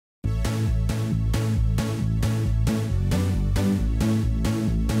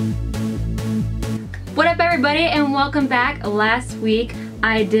up everybody and welcome back. Last week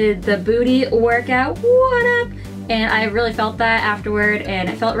I did the booty workout, what up? And I really felt that afterward and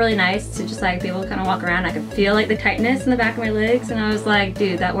it felt really nice to just like be able to kind of walk around. I could feel like the tightness in the back of my legs and I was like,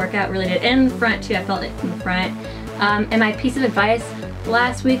 dude, that workout really did. And in the front too, I felt it in the front. And my piece of advice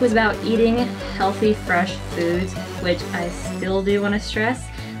last week was about eating healthy, fresh foods, which I still do want to stress.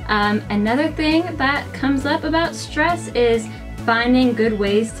 Another thing that comes up about stress is finding good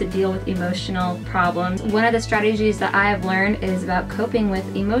ways to deal with emotional problems. One of the strategies that I have learned is about coping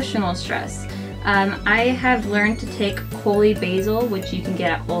with emotional stress. I have learned to take holy basil, which you can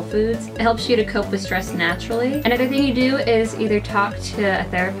get at Whole Foods. It helps you to cope with stress naturally. Another thing you do is either talk to a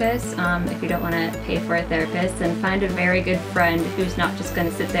therapist, if you don't want to pay for a therapist, and find a very good friend who's not just going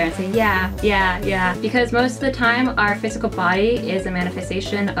to sit there and say, yeah. Because most of the time, our physical body is a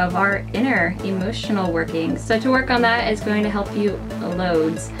manifestation of our inner emotional workings. So to work on that is going to help you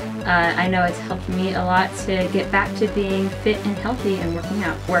loads. I know it's helped me a lot to get back to being fit and healthy and working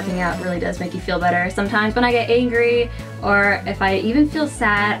out. Working out really does make you feel better. Sometimes when I get angry or if I even feel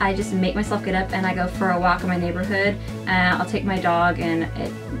sad, I just make myself get up and I go for a walk in my neighborhood and I'll take my dog, and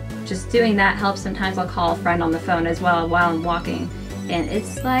just doing that helps. Sometimes I'll call a friend on the phone as well while I'm walking, and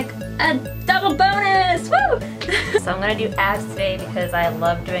it's like a double bonus! Woo! So I'm gonna do abs today because I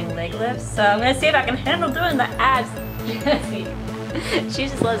love doing leg lifts. So I'm gonna see if I can handle doing the abs. She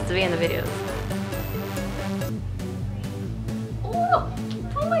just loves to be in the videos. Oh,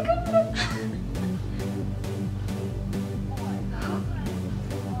 oh my god!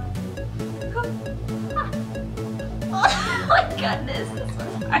 Oh my goodness, this was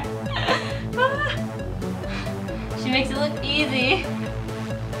hard. She makes it look easy.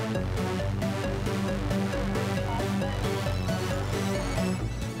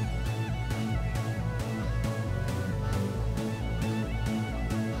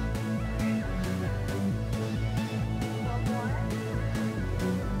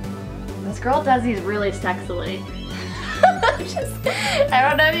 This girl does these really sexily. I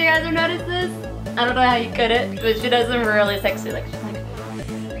don't know if you guys have noticed this. I don't know how you couldn't, but she does them really sexy. Like she's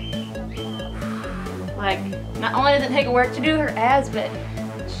like, not only does it take work to do her abs, but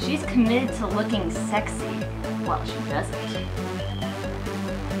she's committed to looking sexy while she does it.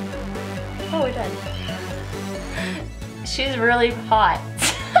 Oh, we're done. She's really hot.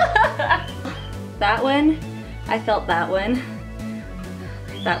 That one, I felt that one.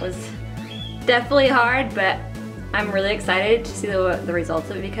 That was definitely hard, but I'm really excited to see the results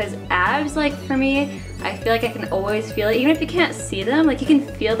of it, because abs, like for me, I feel like I can always feel it. Even if you can't see them, like you can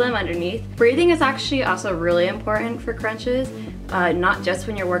feel them underneath. Breathing is actually also really important for crunches, not just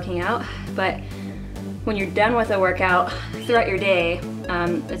when you're working out, but when you're done with a workout throughout your day.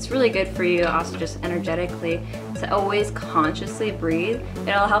 It's really good for you also just energetically to always consciously breathe.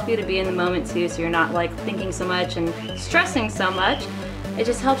 It'll help you to be in the moment too, so you're not like thinking so much and stressing so much. It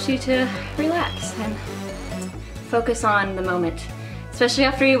just helps you to relax and focus on the moment, especially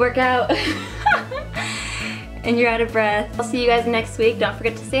after you work out and you're out of breath. I'll see you guys next week. Don't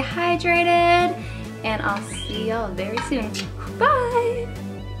forget to stay hydrated, and I'll see y'all very soon. Bye!